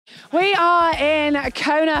We are in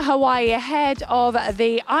Kona, Hawaii, ahead of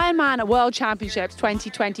the Ironman World Championships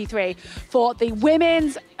 2023 for the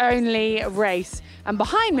women's only race. And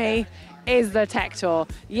behind me is the tech tour.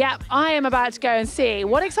 Yep, I am about to go and see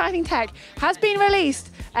what exciting tech has been released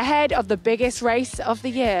ahead of the biggest race of the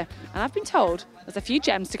year. And I've been told there's a few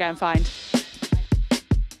gems to go and find.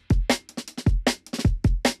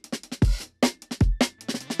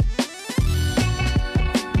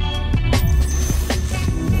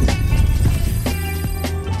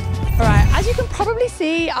 As you can probably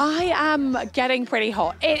see, I am getting pretty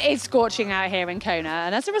hot. It is scorching out here in Kona,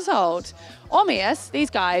 and as a result, Omnius, these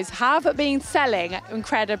guys, have been selling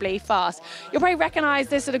incredibly fast. You'll probably recognize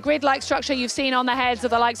this sort of grid-like structure you've seen on the heads of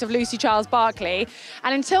the likes of Lucy Charles Barkley,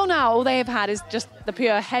 and until now, all they have had is just the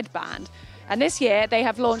pure headband. And this year, they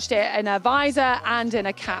have launched it in a visor and in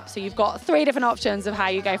a cap, so you've got 3 different options of how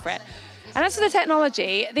you go for it. And as for the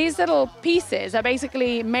technology, these little pieces are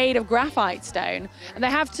basically made of graphite stone, and they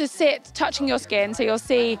have to sit touching your skin. So you'll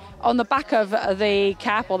see on the back of the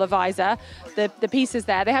cap or the visor, the pieces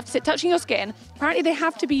there, they have to sit touching your skin. Apparently they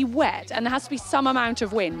have to be wet, and there has to be some amount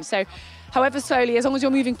of wind. So however slowly, as long as you're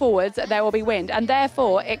moving forwards, there will be wind, and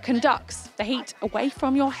therefore it conducts the heat away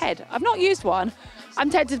from your head. I've not used one. I'm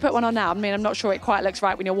tempted to put one on now. I mean, I'm not sure it quite looks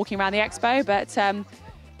right when you're walking around the expo, but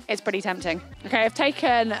it's pretty tempting. Okay, I've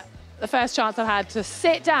taken the first chance I've had to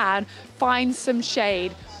sit down, find some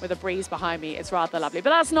shade with a breeze behind me. It's rather lovely. But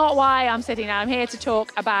that's not why I'm sitting down. I'm here to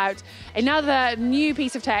talk about another new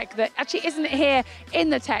piece of tech that actually isn't here in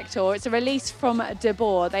the tech tour. It's a release from De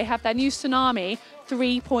Boer. They have their new Tsunami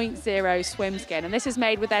 3.0 swim skin, and this is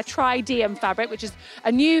made with their Tridium fabric, which is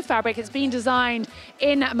a new fabric. It's been designed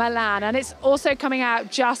in Milan, and it's also coming out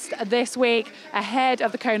just this week ahead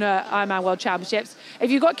of the Kona Ironman World Championships. If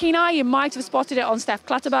you've got keen eye, you might have spotted it on Steph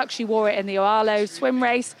Clutterbuck. She wore it in the Oalo swim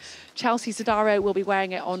race. Chelsea Sodaro will be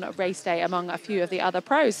wearing it on race day among a few of the other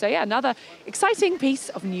pros. So yeah, another exciting piece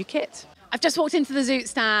of new kit. I've just walked into the Zoot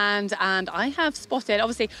stand and I have spotted,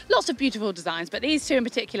 obviously, lots of beautiful designs, but these two in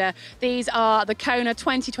particular, these are the Kona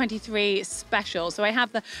 2023 special. So I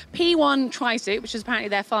have the P1 tri-suit, which is apparently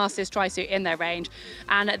their fastest tri-suit in their range,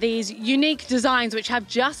 and these unique designs which have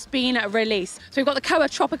just been released. So we've got the Koa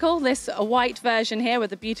Tropical, this white version here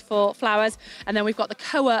with the beautiful flowers, and then we've got the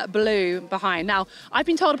Koa Blue behind. Now, I've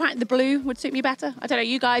been told apparently the blue would suit me better. I don't know,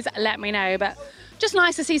 you guys let me know, but just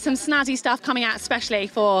nice to see some snazzy stuff coming out especially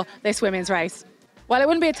for this women's race. Well, it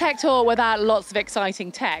wouldn't be a tech tour without lots of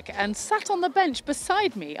exciting tech, and sat on the bench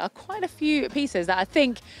beside me are quite a few pieces that I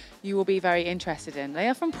think you will be very interested in. They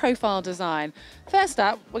are from Profile Design. First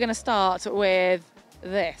up, we're going to start with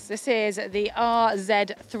this. This is the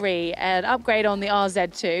RZ3, an upgrade on the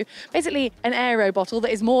RZ2. Basically an aero bottle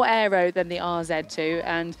that is more aero than the RZ2,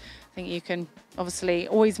 and I think you can obviously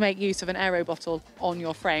always make use of an aero bottle on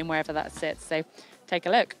your frame wherever that sits. So take a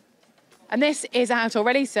look. And this is out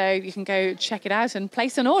already, so you can go check it out and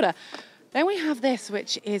place an order. Then we have this,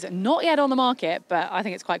 which is not yet on the market, but I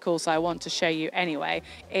think it's quite cool, so I want to show you anyway.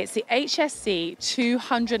 It's the HSC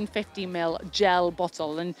 250ml gel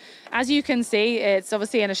bottle. And as you can see, it's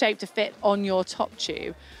obviously in a shape to fit on your top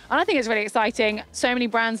tube. And I think it's really exciting. So many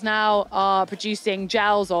brands now are producing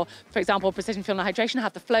gels, or for example, Precision Fuel and Hydration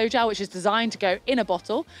have the Flow Gel, which is designed to go in a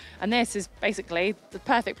bottle. And this is basically the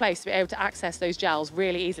perfect place to be able to access those gels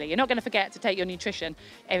really easily. You're not going to forget to take your nutrition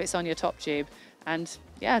if it's on your top tube. And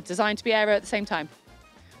yeah, designed to be aero at the same time.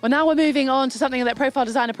 Well, now we're moving on to something that Profile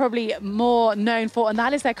Design are probably more known for, and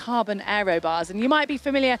that is their carbon aero bars. And you might be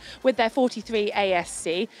familiar with their 43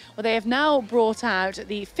 ASC. Well, they have now brought out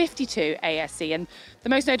the 52 ASC, and the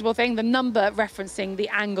most notable thing, the number referencing the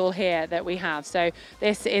angle here that we have. So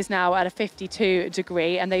this is now at a 52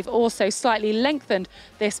 degree, and they've also slightly lengthened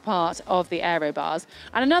this part of the aero bars.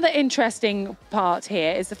 And another interesting part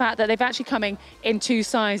here is the fact that they've actually coming in 2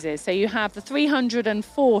 sizes. So you have the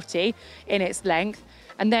 340 in its length,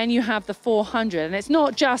 and then you have the 400. And it's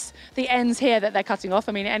not just the ends here that they're cutting off.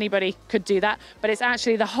 I mean, anybody could do that, but it's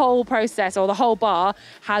actually the whole process, or the whole bar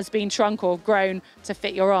has been shrunk or grown to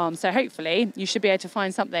fit your arm. So hopefully you should be able to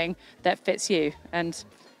find something that fits you. And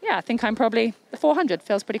yeah, I think I'm probably the 400,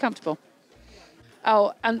 feels pretty comfortable.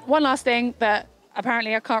 Oh, and one last thing that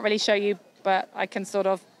apparently I can't really show you, but I can sort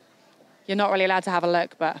of, you're not really allowed to have a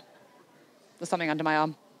look, but there's something under my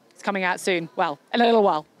arm. It's coming out soon, well, in a little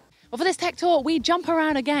while. Well, for this tech tour, we jump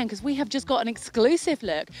around again because we have just got an exclusive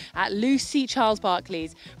look at Lucy Charles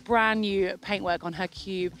Barkley's brand new paintwork on her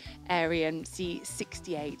Cube Arian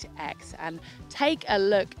C68X. And take a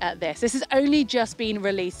look at this. This has only just been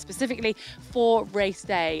released specifically for race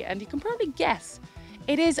day, and you can probably guess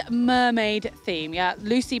it is mermaid theme. Yeah,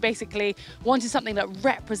 Lucy basically wanted something that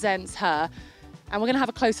represents her. And we're going to have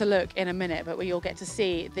a closer look in a minute, but you'll get to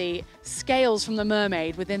see the scales from the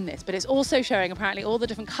mermaid within this. But it's also showing apparently all the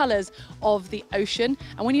different colours of the ocean.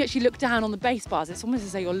 And when you actually look down on the base bars, it's almost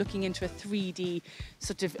as though you're looking into a 3D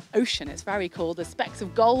sort of ocean. It's very cool. There's specks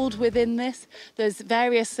of gold within this. There's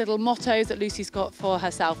various little mottos that Lucy's got for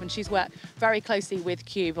herself, and she's worked very closely with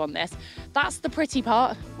Cube on this. That's the pretty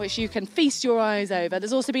part, which you can feast your eyes over.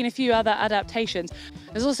 There's also been a few other adaptations.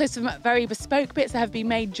 There's also some very bespoke bits that have been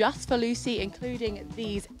made just for Lucy, including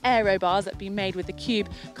these aero bars that have been made with the Cube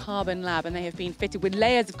Carbon Lab, and they have been fitted with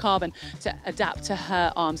layers of carbon to adapt to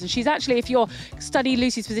her arms. And she's actually, if you're study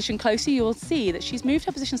Lucy's position closely, you'll see that she's moved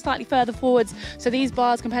her position slightly further forwards. So these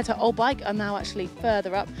bars compared to her old bike are now actually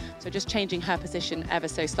further up. So just changing her position ever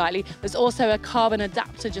so slightly. There's also a carbon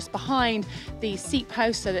adapter just behind the seat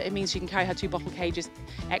post, so that it means she can carry her 2 bottle cages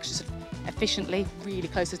extra efficiently, really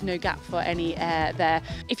close. There's no gap for any air there.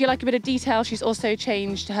 If you like a bit of detail, she's also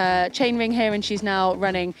changed her chain ring here, and she's now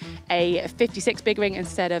running a 56 big ring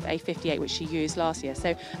instead of a 58, which she used last year.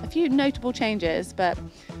 So a few notable changes, but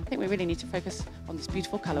I think we really need to focus on this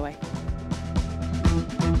beautiful colourway.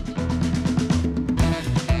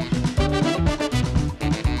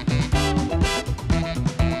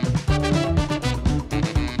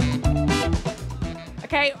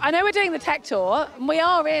 Okay, I know we're doing the tech tour, and we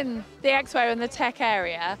are in the expo in the tech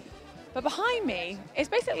area, but behind me is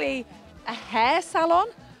basically a hair salon.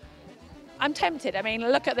 I'm tempted. I mean,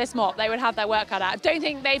 look at this mop. They would have their work cut out. I don't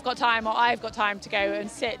think they've got time, or I've got time to go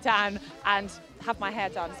and sit down and have my hair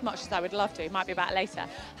done as much as I would love to. It might be about later.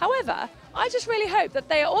 However, I just really hope that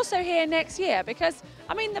they are also here next year, because,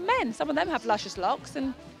 I mean, the men, some of them have luscious locks,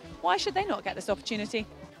 and why should they not get this opportunity?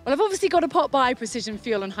 Well, I've obviously got to pop by Precision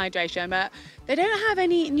Fuel and Hydration, but they don't have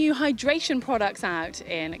any new hydration products out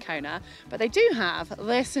in Kona, but they do have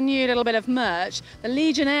this new little bit of merch, the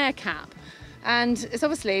Legionnaire cap. And it's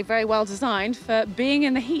obviously very well designed for being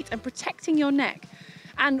in the heat and protecting your neck.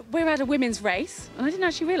 And we're at a women's race, and I didn't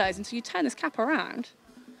actually realise until you turn this cap around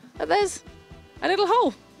that there's a little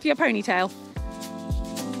hole for your ponytail.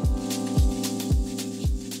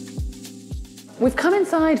 We've come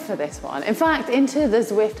inside for this one, in fact, into the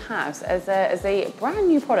Zwift house as a brand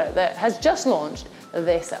new product that has just launched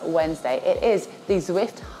this Wednesday. It is the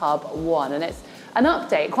Zwift Hub 1, and it's an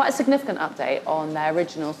update, quite a significant update on their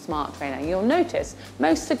original smart trainer. You'll notice,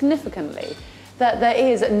 most significantly, that there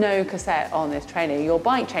is no cassette on this trainer. Your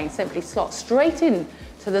bike chain simply slots straight in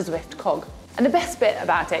to the Zwift cog. And the best bit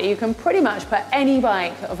about it, you can pretty much put any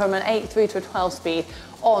bike from an 8 through to a 12 speed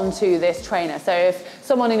onto this trainer. So if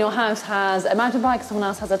someone in your house has a mountain bike, someone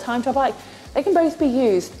else has a time trial bike, they can both be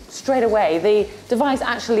used straight away. The device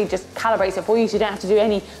actually just calibrates it for you, so you don't have to do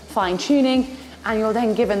any fine tuning, and you're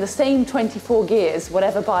then given the same 24 gears,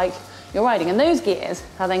 whatever bike you're riding. And those gears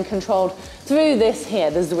are then controlled through this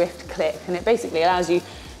here, the Zwift click, and it basically allows you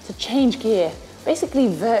to change gear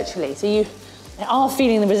basically virtually. So you are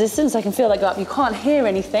feeling the resistance. I can feel that go up. You can't hear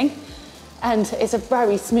anything, and it's a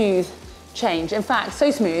very smooth change. In fact, so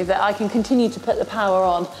smooth that I can continue to put the power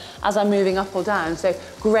on as I'm moving up or down. So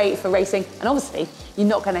great for racing, and obviously you're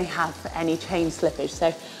not going to have any chain slippage.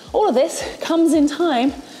 So all of this comes in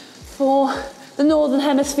time for the Northern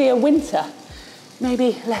Hemisphere winter.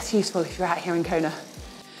 Maybe less useful if you're out here in Kona.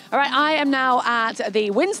 All right, I am now at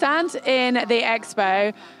the wind stand in the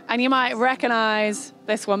expo, and you might recognize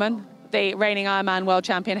this woman, the reigning Ironman World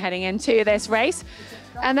Champion, heading into this race.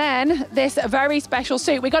 And then this very special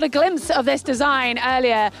suit. We got a glimpse of this design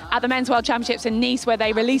earlier at the Men's World Championships in Nice, where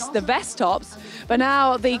they released the vest tops, but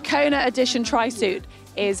now the Kona edition tri-suit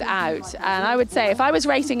is out. And I would say if I was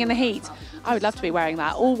racing in the heat, I would love to be wearing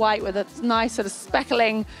that, all white with a nice sort of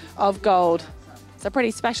speckling of gold. It's a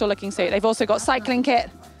pretty special looking suit. They've also got cycling kit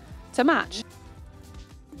to match.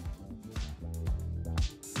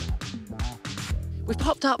 We've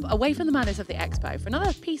popped up away from the madness of the expo for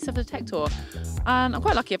another piece of the tech tour. And I'm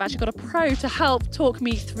quite lucky, I've actually got a pro to help talk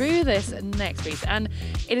me through this next piece. And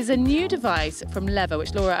it is a new device from Lever,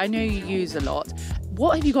 which Laura, I know you use a lot.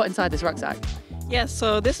 What have you got inside this rucksack? Yeah,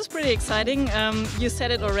 so this is pretty exciting. You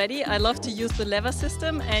said it already, I love to use the lever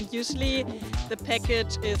system, and usually the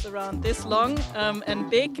package is around this long and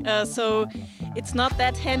big, so it's not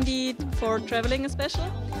that handy for traveling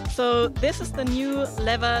especially. So this is the new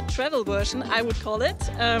lever travel version, I would call it.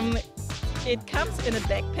 It comes in a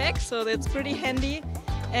backpack, so that's pretty handy.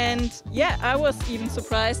 And yeah, I was even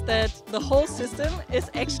surprised that the whole system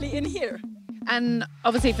is actually in here. And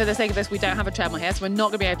obviously for the sake of this, we don't have a thermal here, so we're not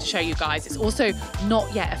going to be able to show you guys. It's also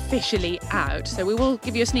not yet officially out, so we will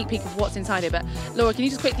give you a sneak peek of what's inside it. But Laura, can you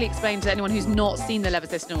just quickly explain to anyone who's not seen the lever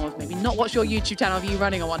system, or maybe not watched your YouTube channel of you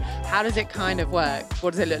running on one, how does it kind of work?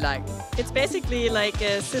 What does it look like? It's basically like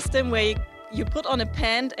a system where you you put on a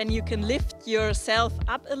pant and you can lift yourself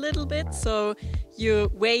up a little bit, so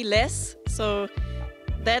you weigh less. So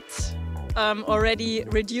that already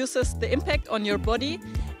reduces the impact on your body.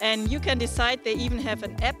 And you can decide, they even have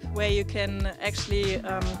an app where you can actually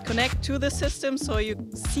connect to the system, so you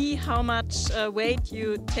see how much weight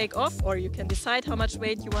you take off, or you can decide how much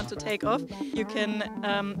weight you want to take off. You can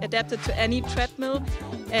adapt it to any treadmill,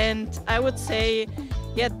 and I would say,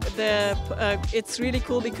 yeah, it's really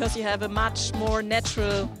cool because you have a much more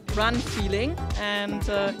natural run feeling, and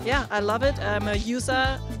yeah, I love it. I'm a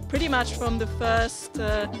user pretty much from the first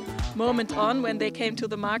moment on when they came to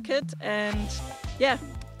the market, and yeah,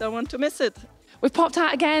 don't want to miss it. We've popped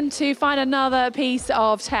out again to find another piece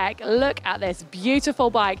of tech. Look at this beautiful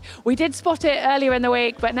bike. We did spot it earlier in the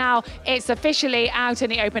week, but now it's officially out in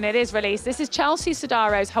the open. It is released. This is Chelsea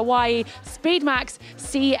Sodaro's Hawaii Speedmax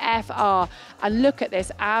CFR. And look at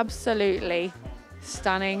this absolutely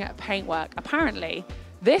stunning paintwork. Apparently,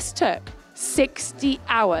 this took 60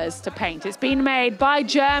 hours to paint. It's been made by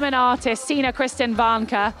German artist Sina Kristin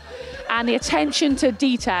Warnke, and the attention to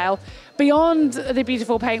detail. Beyond the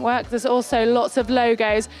beautiful paintwork, there's also lots of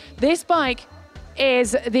logos. This bike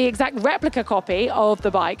is the exact replica copy of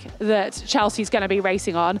the bike that Chelsea's going to be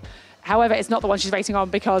racing on. However, it's not the one she's racing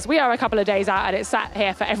on because we are a couple of days out and it's sat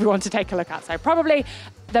here for everyone to take a look at. So probably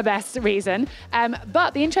the best reason.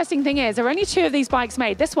 But the interesting thing is there are only 2 of these bikes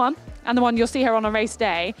made, this one and the one you'll see here on a race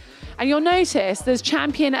day. And you'll notice there's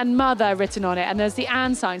champion and mother written on it, and there's the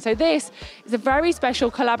and sign. So this is a very special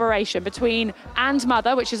collaboration between And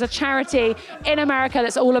Mother, which is a charity in America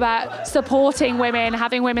that's all about supporting women,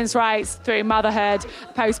 having women's rights through motherhood,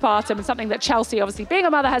 postpartum, and something that Chelsea, obviously being a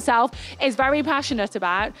mother herself, is very passionate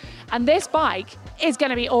about. And this bike is going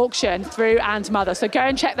to be auctioned through And Mother. So go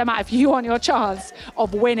and check them out if you want your chance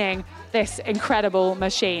of winning this incredible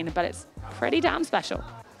machine. But it's pretty damn special.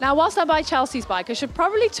 Now, whilst I buy Chelsea's bike, I should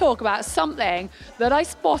probably talk about something that I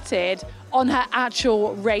spotted on her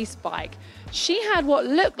actual race bike. She had what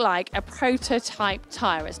looked like a prototype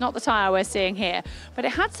tyre. It's not the tyre we're seeing here, but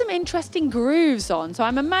it had some interesting grooves on. So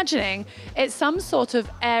I'm imagining it's some sort of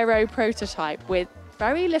aero prototype with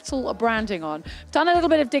very little branding on. I've done a little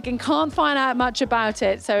bit of digging, can't find out much about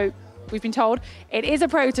it. So we've been told it is a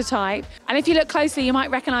prototype. And if you look closely, you might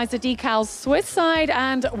recognize the decals Swiss side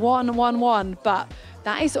and 111, but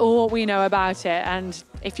that is all we know about it. And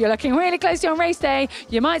if you're looking really closely on race day,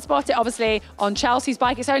 you might spot it obviously on Chelsea's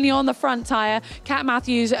bike. It's only on the front tyre, Kat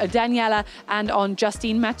Matthews, Daniela, and on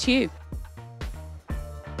Justine Mathieu.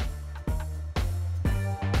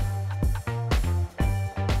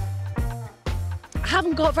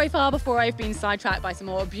 Haven't got very far before I've been sidetracked by some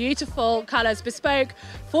more beautiful colours bespoke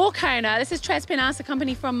for Kona. This is Tres Pinas, a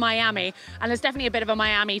company from Miami, and there's definitely a bit of a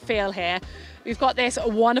Miami feel here. We've got this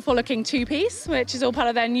wonderful looking 2-piece, which is all part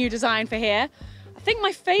of their new design for here. I think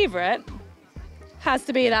my favourite has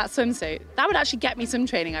to be that swimsuit. That would actually get me some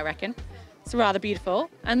training, I reckon. It's rather beautiful.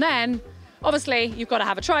 And then, obviously, you've got to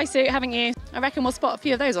have a tri-suit, haven't you? I reckon we'll spot a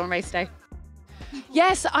few of those on race day.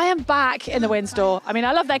 Yes, I am back in the Wynn store. I mean,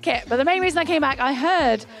 I love their kit, but the main reason I came back, I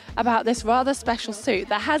heard about this rather special suit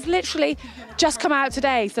that has literally just come out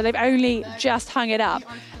today, so they've only just hung it up.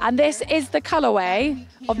 And this is the colourway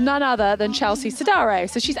of none other than Chelsea Sodaro.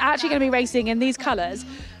 So she's actually going to be racing in these colours.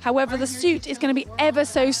 However, the suit is going to be ever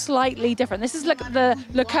so slightly different. This is the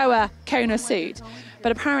Lakoa Kona suit.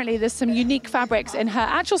 But apparently there's some unique fabrics in her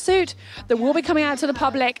actual suit that will be coming out to the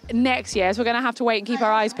public next year. So we're going to have to wait and keep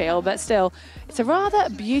our eyes peeled. But still, it's a rather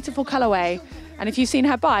beautiful colourway. And if you've seen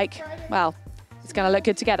her bike, well, it's going to look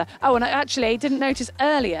good together. Oh, and I actually didn't notice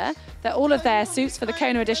earlier that all of their suits for the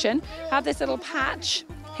Kona edition have this little patch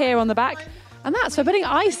here on the back. And that's for putting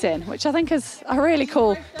ice in, which I think is a really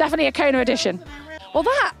cool, definitely a Kona edition. Well,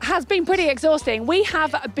 that has been pretty exhausting. We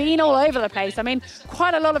have been all over the place. I mean,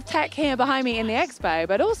 quite a lot of tech here behind me in the expo,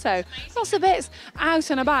 but also lots of bits out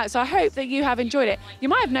and about. So I hope that you have enjoyed it. You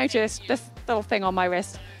might have noticed this little thing on my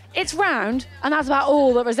wrist. It's round, and that's about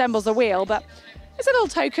all that resembles a wheel, but it's a little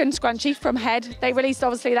token scrunchie from Head. They released,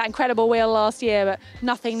 obviously, that incredible wheel last year, but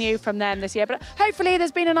nothing new from them this year. But hopefully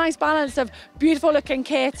there's been a nice balance of beautiful-looking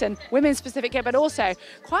kit and women's-specific kit, but also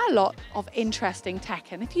quite a lot of interesting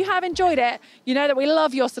tech. And if you have enjoyed it, you know that we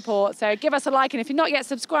love your support. So give us a like, and if you're not yet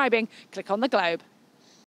subscribing, click on the globe.